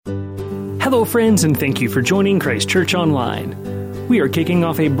Hello, friends, and thank you for joining Christ Church Online. We are kicking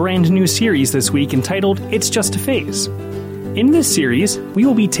off a brand new series this week entitled It's Just a Phase. In this series, we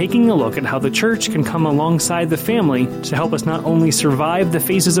will be taking a look at how the church can come alongside the family to help us not only survive the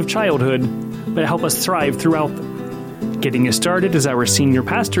phases of childhood, but help us thrive throughout them. Getting us started is our senior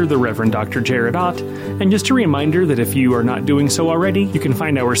pastor, the Reverend Dr. Jared Ott, and just a reminder that if you are not doing so already, you can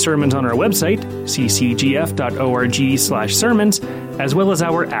find our sermons on our website, ccgf.org/sermons, as well as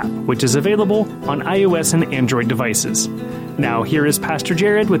our app, which is available on iOS and Android devices. Now, here is Pastor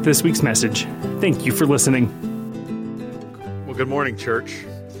Jared with this week's message. Thank you for listening. Well, good morning, church.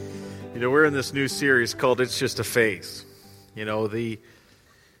 We're in this new series called It's Just a Phase.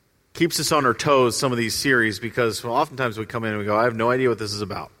 Keeps us on our toes, some of these series, because oftentimes we come in and we go, I have no idea what this is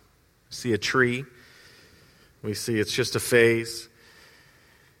about. We see a tree. We see it's just a phase.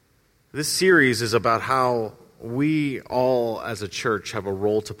 This series is about how we all as a church have a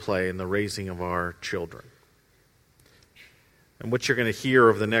role to play in the raising of our children. And what you're going to hear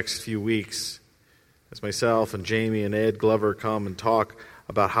over the next few weeks as myself and Jamie and Ed Glover come and talk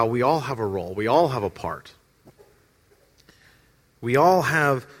about how we all have a role. We all have a part. We all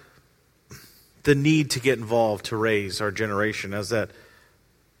have the need to get involved to raise our generation. As that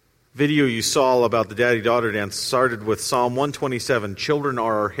video you saw about the daddy-daughter dance started with Psalm 127, children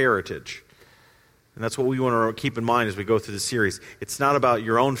are our heritage. And that's what we want to keep in mind as we go through the series. It's not about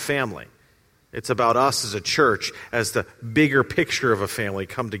your own family. It's about us as a church, as the bigger picture of a family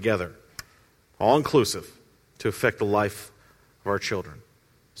come together, all-inclusive, to affect the life of our children.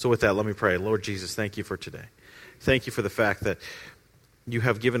 So with that, let me pray. Lord Jesus, thank you for today. Thank you for the fact that you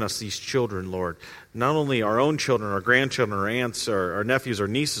have given us these children, Lord. Not only our own children, our grandchildren, our aunts, our nephews, our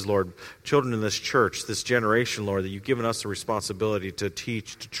nieces, Lord, children in this church, this generation, Lord, that you've given us the responsibility to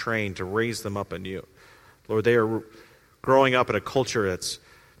teach, to train, to raise them up in you. Lord, they are growing up in a culture that's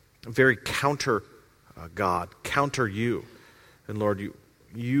very counter God, counter you. And Lord,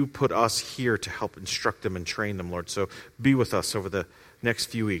 you put us here to help instruct them and train them, Lord. So be with us over the next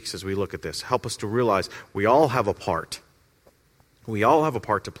few weeks as we look at this. Help us to realize we all have a part. We all have a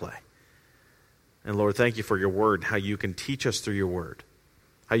part to play. And Lord, thank you for your word, how you can teach us through your word,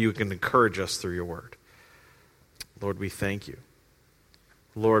 how you can encourage us through your word. Lord, we thank you.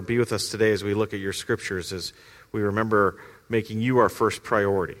 Lord, be with us today as we look at your scriptures, as we remember making you our first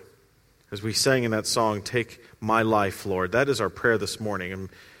priority. As we sang in that song, Take My Life, Lord, that is our prayer this morning. And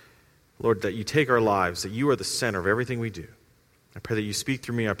Lord, that you take our lives, that you are the center of everything we do. I pray that you speak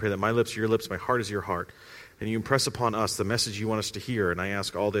through me. I pray that my lips are your lips, my heart is your heart. And you impress upon us the message you want us to hear. And I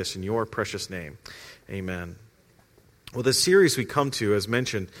ask all this in your precious name. Amen. Well, the series we come to, as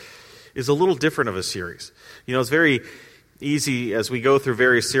mentioned, is a little different of a series. It's very easy as we go through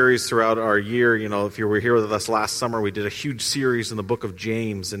various series throughout our year. If you were here with us last summer, we did a huge series in the book of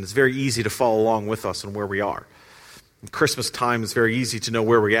James. And it's very easy to follow along with us and where we are. Christmas time is very easy to know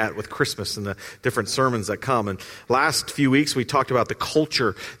where we're at with Christmas and the different sermons that come. And last few weeks we talked about the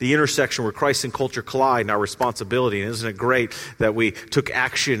culture, the intersection where Christ and culture collide and our responsibility. And isn't it great that we took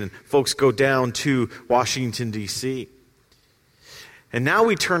action and folks go down to Washington, D.C. And now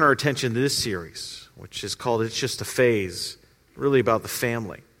we turn our attention to this series, which is called It's Just a Phase, really about the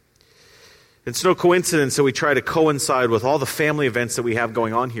family. It's no coincidence that we try to coincide with all the family events that we have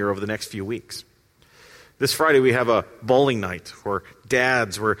going on here over the next few weeks. This Friday we have a bowling night where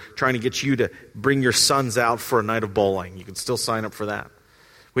dads, we're trying to get you to bring your sons out for a night of bowling. You can still sign up for that.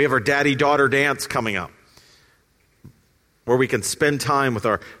 We have our daddy-daughter dance coming up where we can spend time with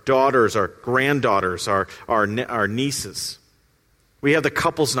our daughters, our granddaughters, our nieces. We have the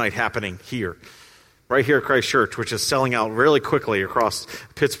couples night happening here, right here at Christ Church, which is selling out really quickly across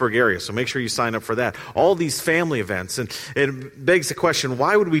the Pittsburgh area. So make sure you sign up for that. All these family events. And it begs the question,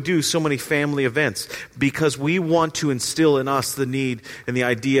 why would we do so many family events? Because we want to instill in us the need and the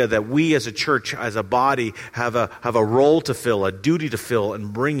idea that we as a church, as a body, have a role to fill, a duty to fill in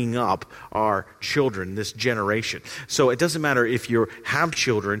bringing up our children, this generation. So it doesn't matter if you have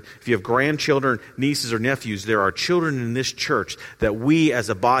children, if you have grandchildren, nieces or nephews, there are children in this church that we as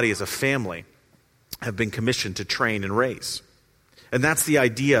a body, as a family, have been commissioned to train and raise. And that's the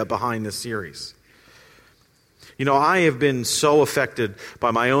idea behind this series. I have been so affected by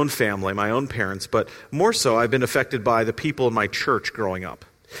my own family, my own parents, but more so I've been affected by the people in my church growing up.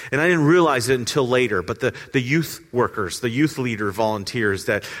 And I didn't realize it until later, but the youth workers, the youth leader volunteers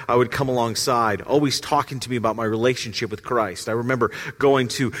that I would come alongside, always talking to me about my relationship with Christ. I remember going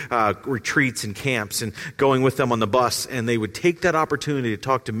to retreats and camps and going with them on the bus, and they would take that opportunity to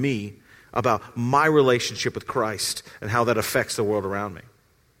talk to me about my relationship with Christ and how that affects the world around me.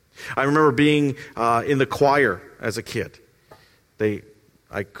 I remember being in the choir as a kid.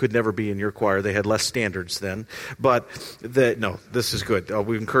 I could never be in your choir. They had less standards then. But no, this is good.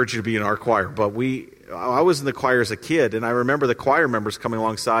 We encourage you to be in our choir. But I was in the choir as a kid, and I remember the choir members coming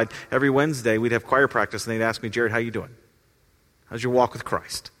alongside. Every Wednesday, we'd have choir practice, and they'd ask me, Jared, how you doing? How's your walk with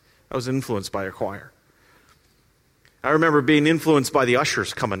Christ? I was influenced by a choir. I remember being influenced by the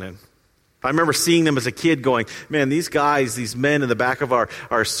ushers coming in. I remember seeing them as a kid going, man, these guys, these men in the back of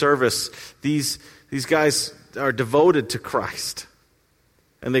our service, these guys are devoted to Christ.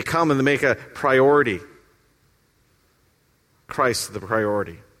 And they come and they make a priority. Christ the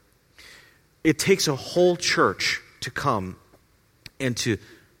priority. It takes a whole church to come and to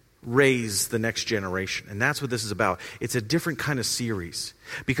raise the next generation. And that's what this is about. It's a different kind of series.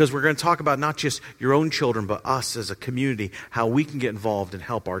 Because we're going to talk about not just your own children, but us as a community, how we can get involved and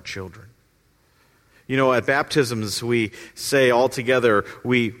help our children. You know, at baptisms, we say all together,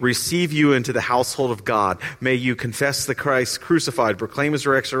 we receive you into the household of God. May you confess the Christ crucified, proclaim his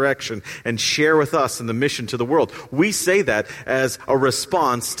resurrection, and share with us in the mission to the world. We say that as a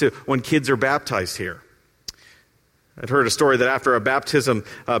response to when kids are baptized here. I'd heard a story that after a baptism,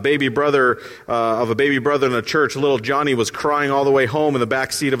 a baby brother in a church, little Johnny was crying all the way home in the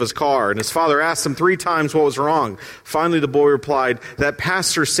back seat of his car. And his father asked him 3 times what was wrong. Finally, the boy replied, that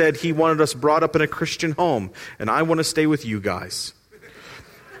pastor said he wanted us brought up in a Christian home, and I want to stay with you guys.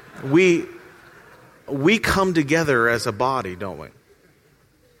 We come together as a body, don't we? You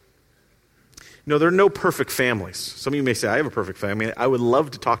know, there are no perfect families. Some of you may say, I have a perfect family. I would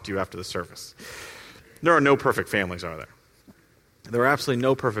love to talk to you after the service. There are no perfect families, are there? There are absolutely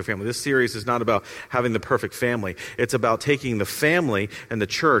no perfect family. This series is not about having the perfect family. It's about taking the family and the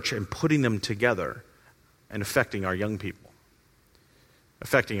church and putting them together and affecting our young people.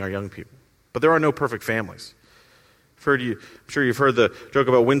 But there are no perfect families. I'm sure you've heard the joke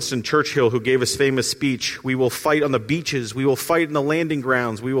about Winston Churchill, who gave his famous speech, we will fight on the beaches, we will fight in the landing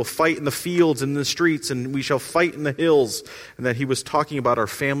grounds, we will fight in the fields and in the streets, and we shall fight in the hills. And that he was talking about our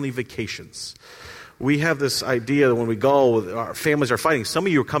family vacations. We have this idea that when we go, our families are fighting. Some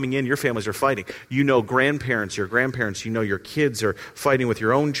of you are coming in, your families are fighting. You know your grandparents, you know your kids are fighting with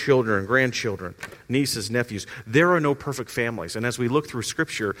your own children and grandchildren, nieces, nephews. There are no perfect families. And as we look through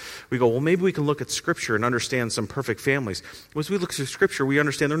Scripture, we go, well, maybe we can look at Scripture and understand some perfect families. As we look through Scripture, we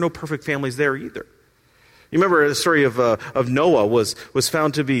understand there are no perfect families there either. You remember the story of Noah was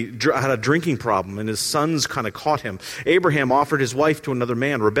found to had a drinking problem, and his sons kind of caught him. Abraham offered his wife to another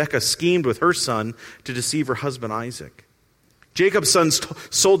man. Rebekah schemed with her son to deceive her husband Isaac. Jacob's sons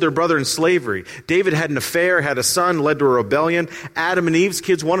sold their brother in slavery. David had an affair, had a son, led to a rebellion. Adam and Eve's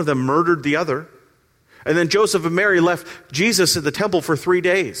kids, one of them murdered the other. And then Joseph and Mary left Jesus at the temple for 3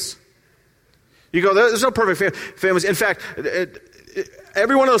 days. You go, there's no perfect families. In fact,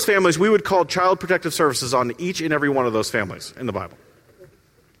 every one of those families, we would call Child Protective Services on each and every one of those families in the Bible.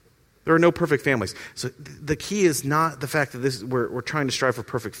 There are no perfect families. So the key is not the fact that we're trying to strive for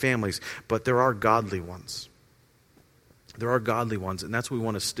perfect families, but there are godly ones. There are godly ones, and that's what we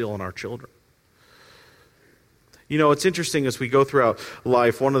want to instill in our children. You know, it's interesting as we go throughout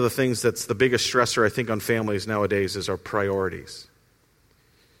life, one of the things that's the biggest stressor, I think, on families nowadays is our priorities.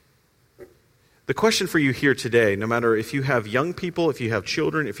 The question for you here today, no matter if you have young people, if you have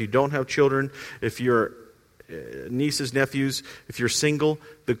children, if you don't have children, if you're nieces, nephews, if you're single,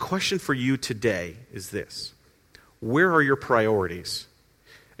 the question for you today is this. Where are your priorities?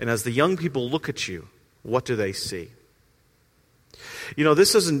 And as the young people look at you, what do they see? You know,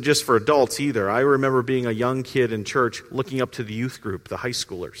 this isn't just for adults either. I remember being a young kid in church looking up to the youth group, the high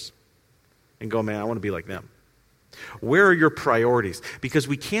schoolers, and going, man, I want to be like them. Where are your priorities? Because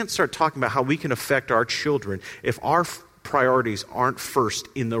we can't start talking about how we can affect our children if our priorities aren't first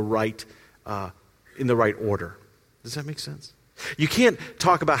in the right order. Does that make sense? You can't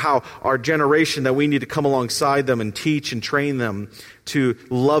talk about how our generation, that we need to come alongside them and teach and train them to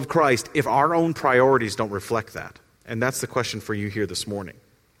love Christ if our own priorities don't reflect that. And that's the question for you here this morning.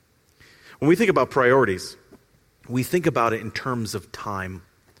 When we think about priorities, we think about it in terms of time.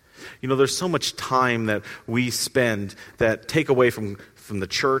 You know, there's so much time that we spend that take away from the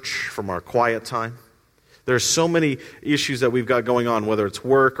church, from our quiet time. There's so many issues that we've got going on, whether it's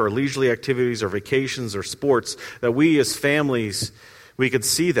work or leisurely activities or vacations or sports, that we as families, we could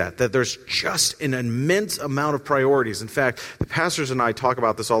see that there's just an immense amount of priorities. In fact, the pastors and I talk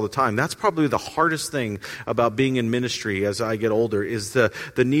about this all the time. That's probably the hardest thing about being in ministry as I get older, is the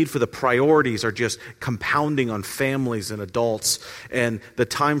need for the priorities are just compounding on families and adults, and the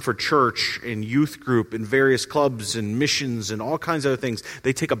time for church and youth group and various clubs and missions and all kinds of other things,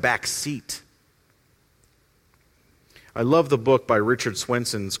 they take a back seat. I love the book by Richard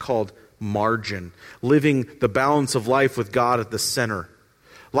Swenson. It's called Margin, Living the Balance of Life with God at the Center.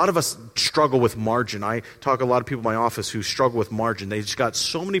 A lot of us struggle with margin. I talk to a lot of people in my office who struggle with margin. They've just got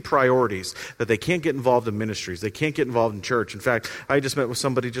so many priorities that they can't get involved in ministries. They can't get involved in church. In fact, I just met with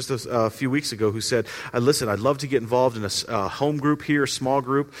somebody just a few weeks ago who said, listen, I'd love to get involved in a home group here, a small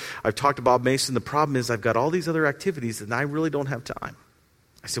group. I've talked to Bob Mason. The problem is I've got all these other activities and I really don't have time.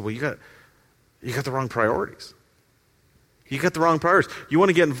 I said, well, you got the wrong priorities. You got the wrong priorities. You want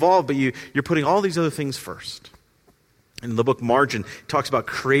to get involved, but you're putting all these other things first. In the book Margin, it talks about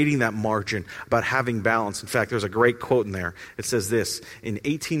creating that margin, about having balance. In fact, there's a great quote in there. It says this, in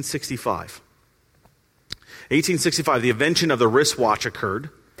 1865, the invention of the wristwatch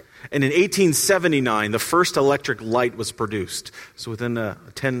occurred, and in 1879, the first electric light was produced. So within a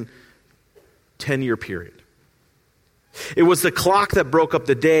 10-year period. It was the clock that broke up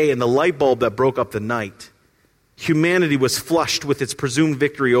the day and the light bulb that broke up the night. Humanity was flushed with its presumed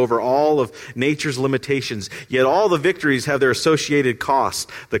victory over all of nature's limitations. Yet all the victories have their associated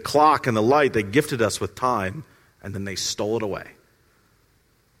cost. The clock and the light, they gifted us with time, and then they stole it away.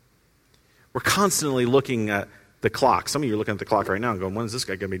 We're constantly looking at the clock. Some of you are looking at the clock right now and going, when is this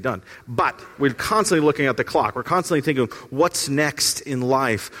guy going to be done? But we're constantly looking at the clock. We're constantly thinking, what's next in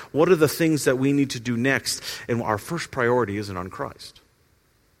life? What are the things that we need to do next? And our first priority isn't on Christ.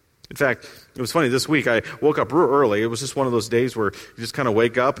 In fact, it was funny, this week I woke up real early. It was just one of those days where you just kind of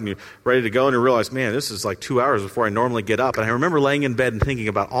wake up and you're ready to go and you realize, man, this is like 2 hours before I normally get up. And I remember laying in bed and thinking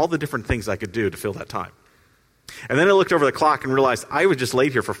about all the different things I could do to fill that time. And then I looked over the clock and realized I was just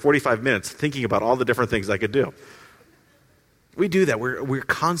laid here for 45 minutes thinking about all the different things I could do. We do that. We're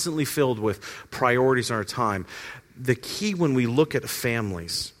constantly filled with priorities in our time. The key when we look at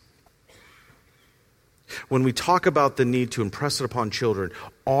families, when we talk about the need to impress it upon children,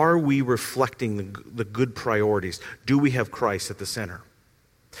 are we reflecting the good priorities? Do we have Christ at the center?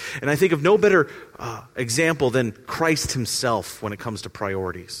 And I think of no better example than Christ himself when it comes to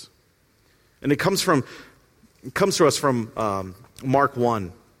priorities. And it comes to us from Mark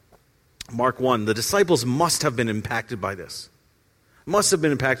 1. Mark 1, the disciples must have been impacted by this.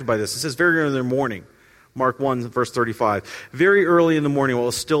 It says very early in the morning, Mark 1, verse 35. Very early in the morning, while it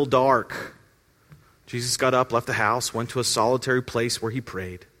was still dark, Jesus got up, left the house, went to a solitary place where he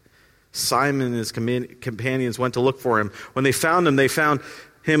prayed. Simon and his companions went to look for him. When they found him,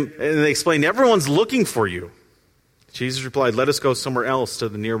 and they explained, everyone's looking for you. Jesus replied, let us go somewhere else to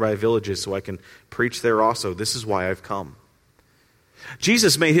the nearby villages so I can preach there also. This is why I've come.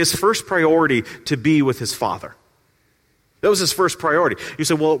 Jesus made his first priority to be with his Father. That was his first priority. You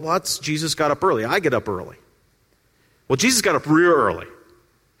say, well, Jesus got up early. I get up early. Well, Jesus got up real early.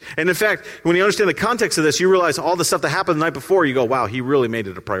 And in fact, when you understand the context of this, you realize all the stuff that happened the night before, you go, wow, he really made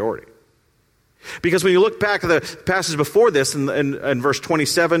it a priority. Because when you look back at the passage before this, in verse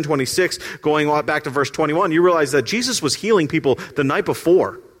 27, 26, going back to verse 21, you realize that Jesus was healing people the night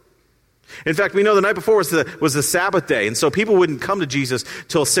before. In fact, we know the night before was the Sabbath day, and so people wouldn't come to Jesus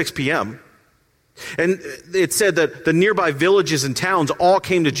till 6 p.m. And it said that the nearby villages and towns all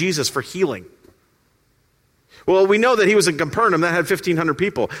came to Jesus for healing. Well, we know that he was in Capernaum. That had 1,500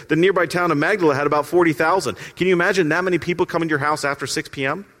 people. The nearby town of Magdala had about 40,000. Can you imagine that many people coming to your house after 6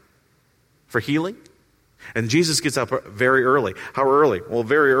 p.m. for healing? And Jesus gets up very early. How early? Well,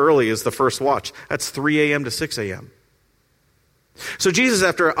 very early is the first watch. That's 3 a.m. to 6 a.m. So Jesus,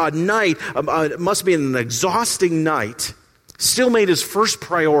 after a night, it must be an exhausting night, still made his first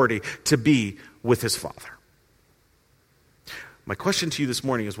priority to be with his Father. My question to you this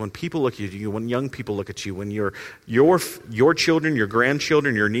morning is, when people look at you, when young people look at you, when your children, your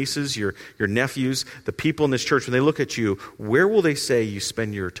grandchildren, your nieces, your nephews, the people in this church, when they look at you, where will they say you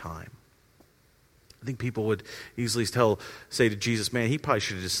spend your time? I think people would easily say to Jesus, man, he probably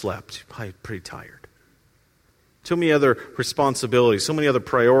should have just slept. He's probably pretty tired. So many other responsibilities, so many other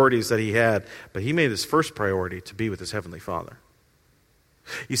priorities that he had, but he made his first priority to be with his Heavenly Father.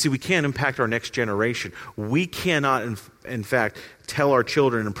 You see, we can't impact our next generation. We cannot, in fact, tell our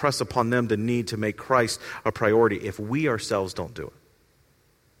children and impress upon them the need to make Christ a priority if we ourselves don't do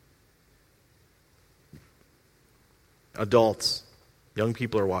it. Adults, young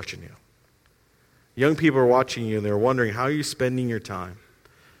people are watching you. Young people are watching you and they're wondering, how are you spending your time?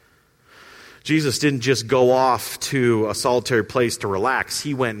 Jesus didn't just go off to a solitary place to relax.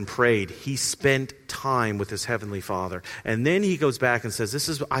 He went and prayed. He spent time with his Heavenly Father. And then he goes back and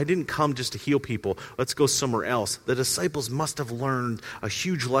says, I didn't come just to heal people. Let's go somewhere else. The disciples must have learned a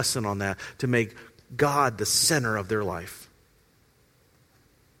huge lesson on that, to make God the center of their life.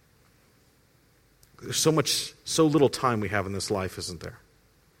 There's so little time we have in this life, isn't there?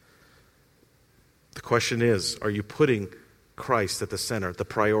 The question is, are you putting Christ at the center, the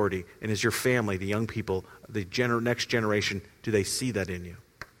priority? And is your family, the young people, the next generation, do they see that in you?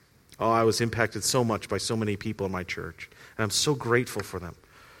 Oh, I was impacted so much by so many people in my church. And I'm so grateful for them.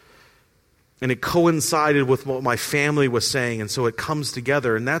 And it coincided with what my family was saying, and so it comes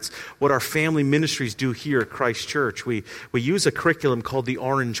together. And that's what our family ministries do here at Christ Church. We use a curriculum called the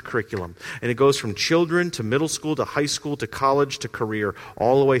Orange Curriculum. And it goes from children to middle school to high school to college to career,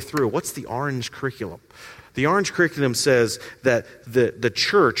 all the way through. What's the Orange Curriculum? The Orange Curriculum says that the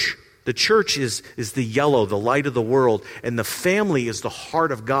church is the yellow, the light of the world, and the family is the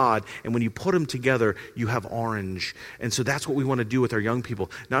heart of God. And when you put them together, you have orange. And so that's what we want to do with our young people.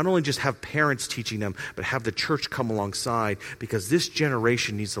 Not only just have parents teaching them, but have the church come alongside, because this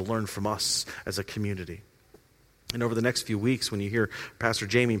generation needs to learn from us as a community. And over the next few weeks, when you hear Pastor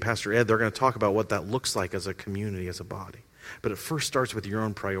Jamie and Pastor Ed, they're going to talk about what that looks like as a community, as a body. But it first starts with your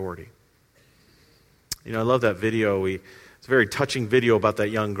own priority. You know, I love that video. It's a very touching video about that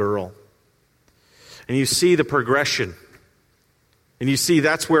young girl. And you see the progression. And you see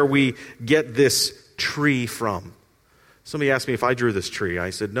that's where we get this tree from. Somebody asked me if I drew this tree. I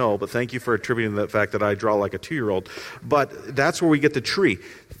said no, but thank you for attributing the fact that I draw like a 2-year-old. But that's where we get the tree.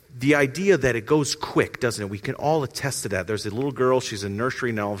 The idea that it goes quick, doesn't it? We can all attest to that. There's a little girl, she's in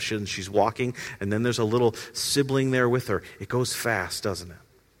nursery now, she's walking, and then there's a little sibling there with her. It goes fast, doesn't it?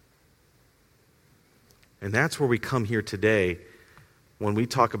 And that's where we come here today when we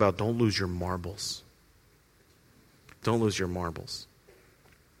talk about don't lose your marbles. Don't lose your marbles.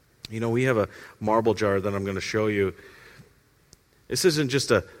 You know, we have a marble jar that I'm going to show you. This isn't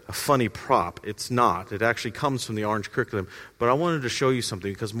just a funny prop. It's not. It actually comes from the Orange Curriculum. But I wanted to show you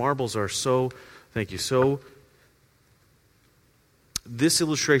something because marbles are this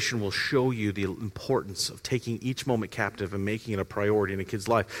illustration will show you the importance of taking each moment captive and making it a priority in a kid's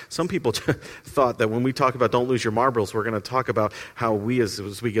life. Some people thought that when we talk about don't lose your marbles, we're going to talk about how we,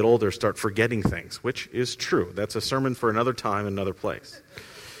 as we get older, start forgetting things, which is true. That's a sermon for another time, another place.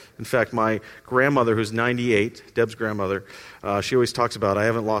 In fact, my grandmother, who's 98, Deb's grandmother, she always talks about, I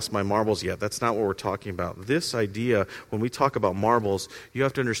haven't lost my marbles yet. That's not what we're talking about. This idea, when we talk about marbles, you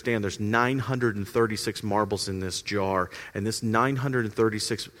have to understand there's 936 marbles in this jar, and this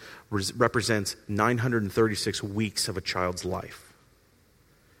 936 represents 936 weeks of a child's life.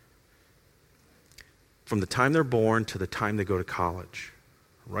 From the time they're born to the time they go to college.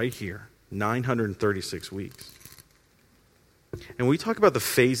 Right here, 936 weeks. And when we talk about the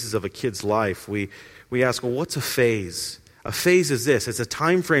phases of a kid's life, we ask, well, what's a phase? A phase is this. It's a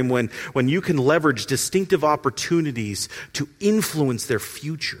time frame when you can leverage distinctive opportunities to influence their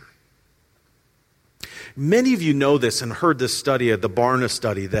future. Many of you know this and heard this study, the Barna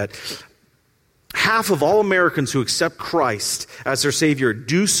study, that half of all Americans who accept Christ as their Savior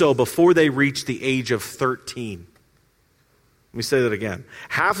do so before they reach the age of 13. Let me say that again.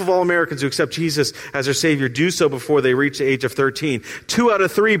 Half of all Americans who accept Jesus as their Savior do so before they reach the age of 13. 2 out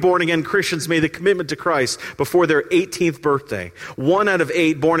of 3 born-again Christians made the commitment to Christ before their 18th birthday. 1 out of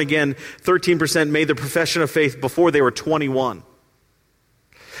 8 born-again, 13%, made the profession of faith before they were 21.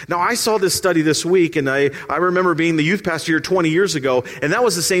 Now, I saw this study this week, and I remember being the youth pastor here 20 years ago, and that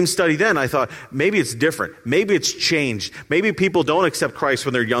was the same study then. I thought, maybe it's different. Maybe it's changed. Maybe people don't accept Christ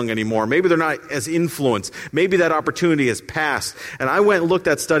when they're young anymore. Maybe they're not as influenced. Maybe that opportunity has passed. And I went and looked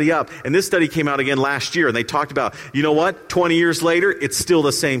that study up, and this study came out again last year, and they talked about, you know what? 20 years later, it's still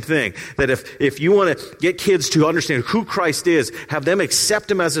the same thing. That if you want to get kids to understand who Christ is, have them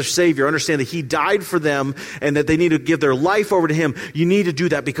accept Him as their Savior, understand that He died for them, and that they need to give their life over to Him, you need to do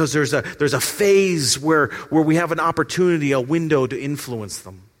that because there's a phase where we have an opportunity, a window to influence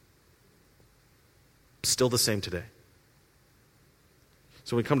them. Still the same today.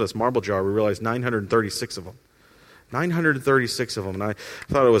 So when we come to this marble jar, we realize 936 of them. 936 of them. And I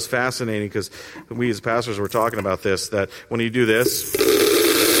thought it was fascinating because we as pastors were talking about this, that when you do this,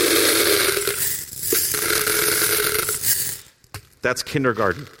 that's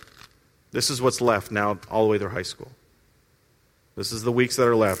kindergarten. This is what's left now all the way through high school. This is the weeks that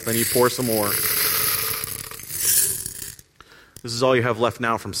are left. Then you pour some more. This is all you have left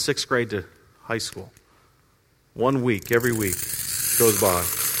now from 6th grade to high school. 1 week, every week goes by.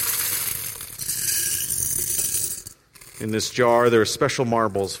 In this jar, there are special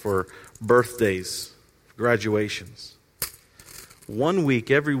marbles for birthdays, graduations. 1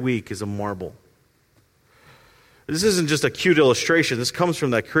 week, every week is a marble. This isn't just a cute illustration. This comes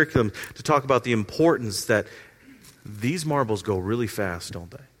from that curriculum to talk about the importance that these marbles go really fast,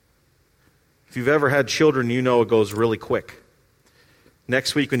 don't they? If you've ever had children, you know it goes really quick.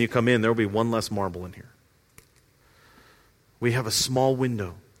 Next week when you come in, there will be one less marble in here. We have a small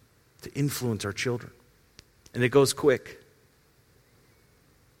window to influence our children. And it goes quick.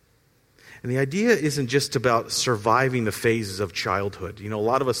 And the idea isn't just about surviving the phases of childhood. You know, a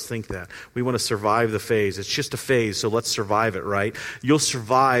lot of us think that. We want to survive the phase. It's just a phase, so let's survive it, right? You'll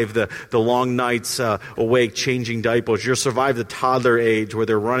survive the long nights awake changing diapers. You'll survive the toddler age where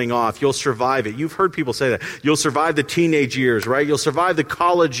they're running off. You'll survive it. You've heard people say that. You'll survive the teenage years, right? You'll survive the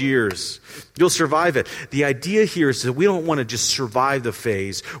college years. You'll survive it. The idea here is that we don't want to just survive the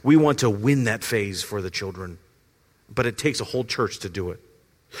phase. We want to win that phase for the children. But it takes a whole church to do it.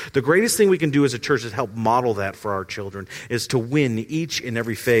 The greatest thing we can do as a church is help model that for our children, is to win each and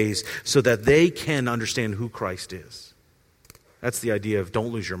every phase so that they can understand who Christ is. That's the idea of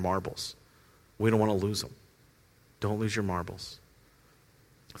don't lose your marbles. We don't want to lose them. Don't lose your marbles.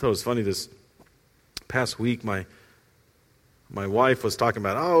 I thought it was funny this past week, my wife was talking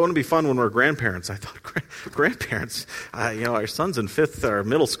about, it wouldn't be fun when we're grandparents. I thought, grandparents, our son's in fifth or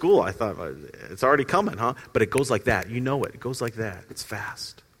middle school. I thought, it's already coming, huh? But it goes like that. You know it. It goes like that. It's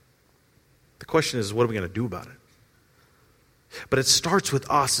fast. The question is, what are we going to do about it? But it starts with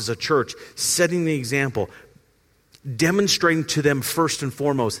us as a church, setting the example, demonstrating to them first and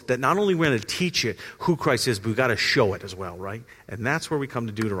foremost that not only we're going to teach it who Christ is, but we've got to show it as well, right? And that's where we come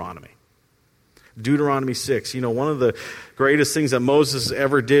to Deuteronomy. Deuteronomy 6. One of the greatest things that Moses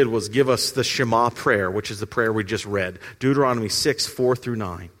ever did was give us the Shema prayer, which is the prayer we just read. Deuteronomy 6, 4 through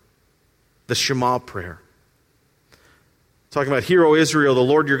 9. The Shema prayer. Talking about, Hear, O Israel, the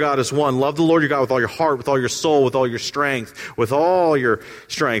Lord your God is one. Love the Lord your God with all your heart, with all your soul, with all your strength, with all your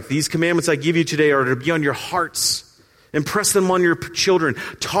strength. These commandments I give you today are to be on your hearts. Impress them on your children.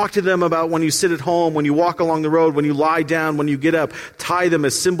 Talk to them about when you sit at home, when you walk along the road, when you lie down, when you get up. Tie them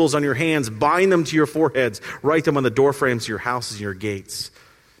as symbols on your hands. Bind them to your foreheads. Write them on the doorframes of your houses and your gates.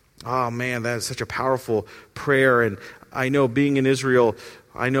 Oh man, that is such a powerful prayer. And I know being in Israel,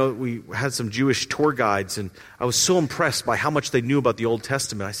 I know we had some Jewish tour guides, and I was so impressed by how much they knew about the Old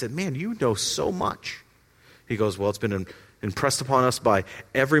Testament. I said, man, you know so much. He goes, well, it's been impressed upon us by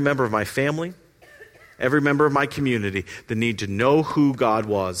every member of my family, every member of my community, the need to know who God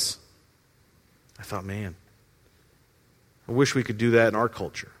was. I thought, man, I wish we could do that in our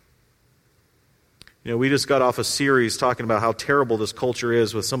culture. We just got off a series talking about how terrible this culture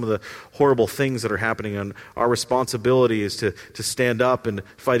is with some of the horrible things that are happening, and our responsibility is to stand up and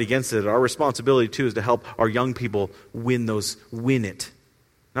fight against it. Our responsibility, too, is to help our young people win it.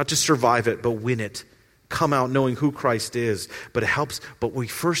 Not just survive it, but win it. Come out knowing who Christ is. But it helps. But we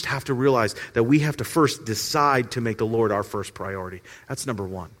first have to realize that we have to first decide to make the Lord our first priority. That's number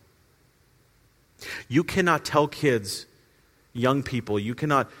one. You cannot tell kids, young people, you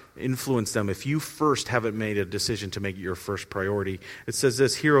cannot influence them if you first haven't made a decision to make it your first priority. It says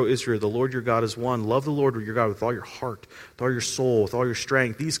this, Hear, O Israel, the Lord your God is one. Love the Lord your God with all your heart, with all your soul, with all your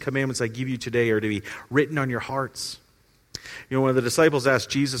strength. These commandments I give you today are to be written on your hearts. When the disciples asked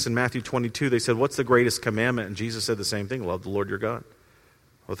Jesus in Matthew 22, they said, what's the greatest commandment? And Jesus said the same thing, love the Lord your God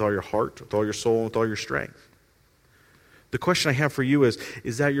with all your heart, with all your soul, and with all your strength. The question I have for you is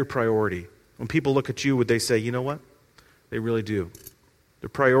that your priority? When people look at you, would they say, you know what? They really do. Their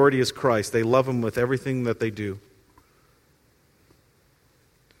priority is Christ. They love Him with everything that they do.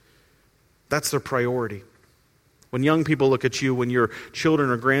 That's their priority. When young people look at you, when your children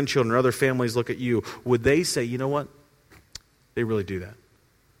or grandchildren or other families look at you, would they say, you know what? They really do that.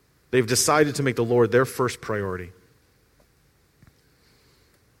 They've decided to make the Lord their first priority.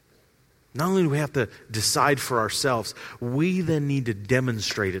 Not only do we have to decide for ourselves, we then need to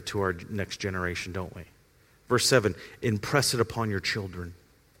demonstrate it to our next generation, don't we? Verse 7, impress it upon your children.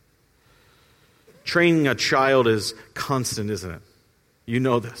 Training a child is constant, isn't it? You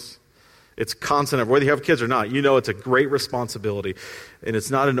know this. It's constant. Whether you have kids or not, you know it's a great responsibility, and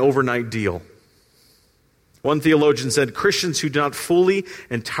it's not an overnight deal. One theologian said, Christians who do not fully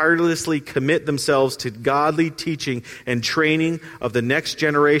and tirelessly commit themselves to godly teaching and training of the next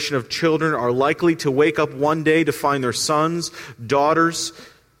generation of children are likely to wake up one day to find their sons, daughters,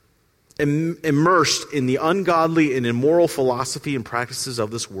 immersed in the ungodly and immoral philosophy and practices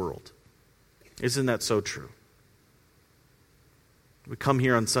of this world. Isn't that so true? We come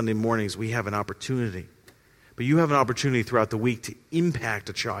here on Sunday mornings, we have an opportunity. But you have an opportunity throughout the week to impact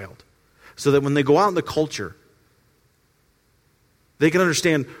a child, so that when they go out in the culture, they can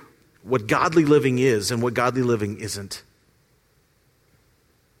understand what godly living is and what godly living isn't.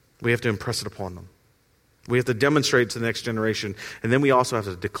 We have to impress it upon them. We have to demonstrate it to the next generation, and then we also have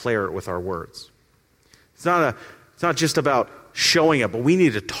to declare it with our words. It's not just about showing it, but we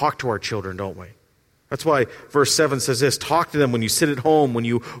need to talk to our children, don't we? That's why verse 7 says this, talk to them when you sit at home, when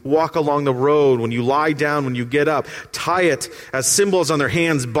you walk along the road, when you lie down, when you get up. Tie it as symbols on their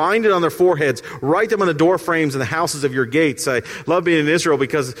hands, bind it on their foreheads, write them on the door frames and the houses of your gates. I love being in Israel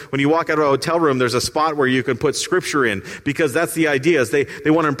because when you walk out of a hotel room, there's a spot where you can put scripture in, because that's the idea, is they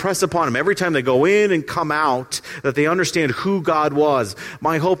want to impress upon them every time they go in and come out that they understand who God was.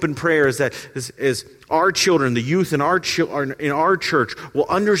 My hope and prayer is that is our children, the youth in our church will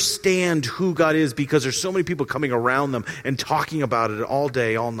understand who God is, because there's so many people coming around them and talking about it all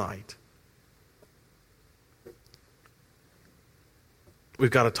day, all night. We've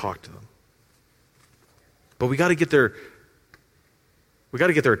got to talk to them. But we got to get their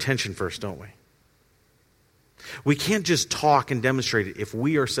attention first, don't we? We can't just talk and demonstrate it if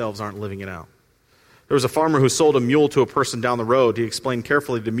we ourselves aren't living it out. There was a farmer who sold a mule to a person down the road. He explained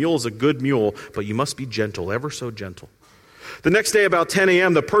carefully, the mule is a good mule, but you must be gentle, ever so gentle. The next day about 10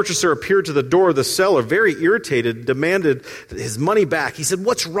 a.m., the purchaser appeared to the door of the seller, very irritated, demanded his money back. He said,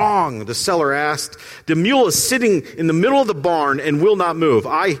 "What's wrong?" The seller asked. "The mule is sitting in the middle of the barn and will not move.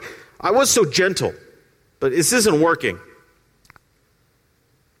 I was so gentle, but this isn't working."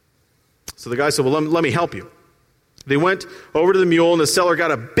 So the guy said, "Well, let me help you." They went over to the mule, and the seller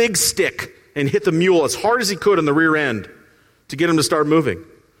got a big stick and hit the mule as hard as he could on the rear end to get him to start moving.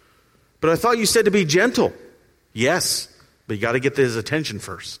 "But I thought you said to be gentle." "Yes, but you got to get his attention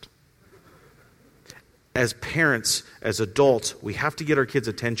first." As parents, as adults, we have to get our kids'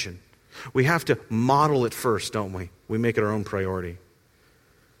 attention. We have to model it first, don't we? We make it our own priority.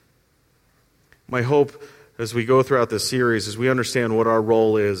 My hope as we go throughout this series is we understand what our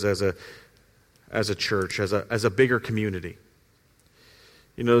role is as a church, as a bigger community.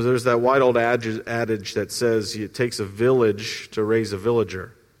 You know, there's that wide old adage that says it takes a village to raise a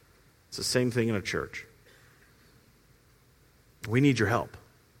villager. It's the same thing in a church. We need your help.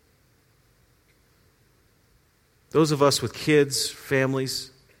 Those of us with kids,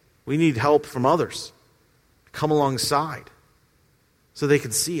 families, we need help from others. Come alongside so they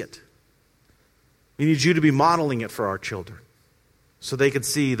can see it. We need you to be modeling it for our children so they can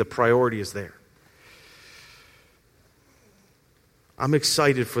see the priority is there. I'm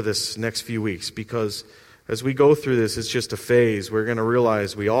excited for this next few weeks because as we go through this, it's just a phase. We're going to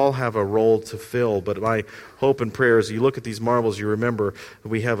realize we all have a role to fill. But my hope and prayer is you look at these marbles, you remember that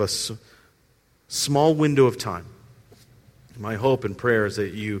we have a small window of time. My hope and prayer is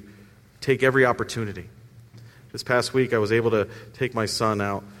that you take every opportunity. This past week, I was able to take my son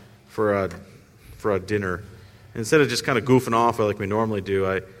out for a dinner. And instead of just kind of goofing off like we normally do,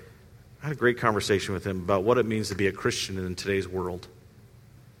 I had a great conversation with him about what it means to be a Christian in today's world.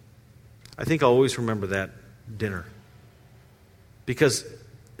 I think I'll always remember that dinner because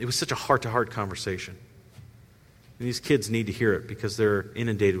it was such a heart-to-heart conversation. And these kids need to hear it because they're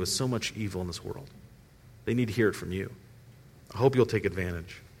inundated with so much evil in this world. They need to hear it from you. I hope you'll take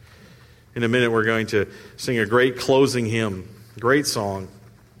advantage. In a minute, we're going to sing a great closing hymn, great song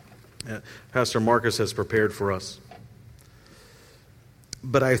that Pastor Marcus has prepared for us.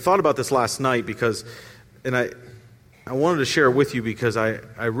 But I thought about this last night because, and I wanted to share it with you because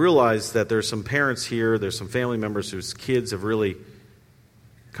I realized that there's some parents here, there's some family members whose kids have really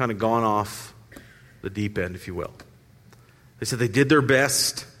kind of gone off the deep end, if you will. They said they did their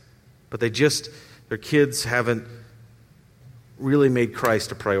best, but their kids haven't really made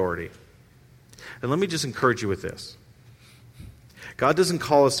Christ a priority. And let me just encourage you with this. God doesn't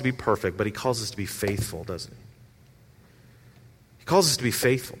call us to be perfect, but He calls us to be faithful, doesn't He? He calls us to be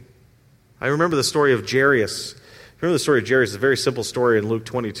faithful. I remember the story of Jairus. Remember the story of Jairus? It's a very simple story in Luke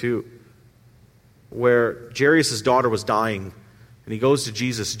 22, where Jairus' daughter was dying, and he goes to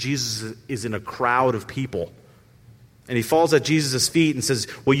Jesus. Jesus is in a crowd of people, and he falls at Jesus' feet and says,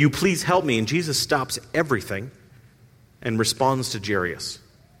 "Will you please help me?" And Jesus stops everything and responds to Jairus.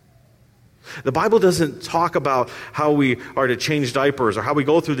 The Bible doesn't talk about how we are to change diapers or how we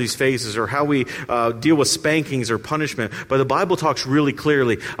go through these phases or how we deal with spankings or punishment, but the Bible talks really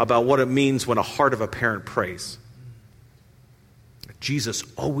clearly about what it means when a heart of a parent prays. Jesus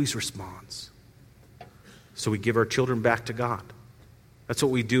always responds. So we give our children back to God. That's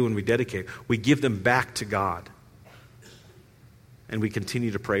what we do when we dedicate. We give them back to God. And we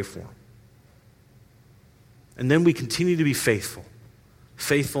continue to pray for them. And then we continue to be faithful.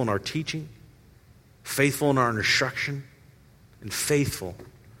 Faithful in our teaching, faithful in our instruction, and faithful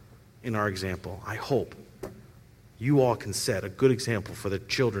in our example. I hope you all can set a good example for the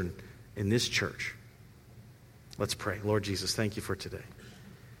children in this church. Let's pray. Lord Jesus, thank you for today.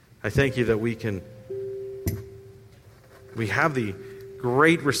 I thank you that we have the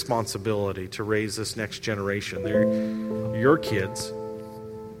great responsibility to raise this next generation. They're your kids.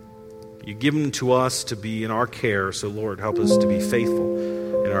 You give them to us to be in our care. So, Lord, help us to be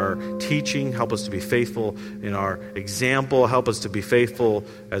faithful in our teaching. Help us to be faithful in our example. Help us to be faithful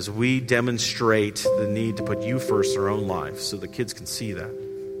as we demonstrate the need to put you first in our own lives so the kids can see that.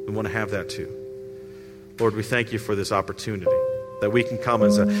 We want to have that too. Lord, we thank you for this opportunity that we can come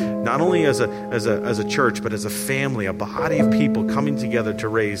as not only as a church, but as a family, a body of people coming together to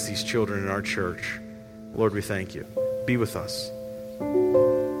raise these children in our church. Lord, we thank you. Be with us.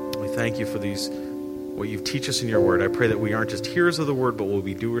 We thank you for what you teach us in your word. I pray that we aren't just hearers of the word, but we'll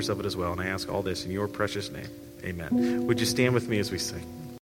be doers of it as well. And I ask all this in your precious name. Amen. Would you stand with me as we sing?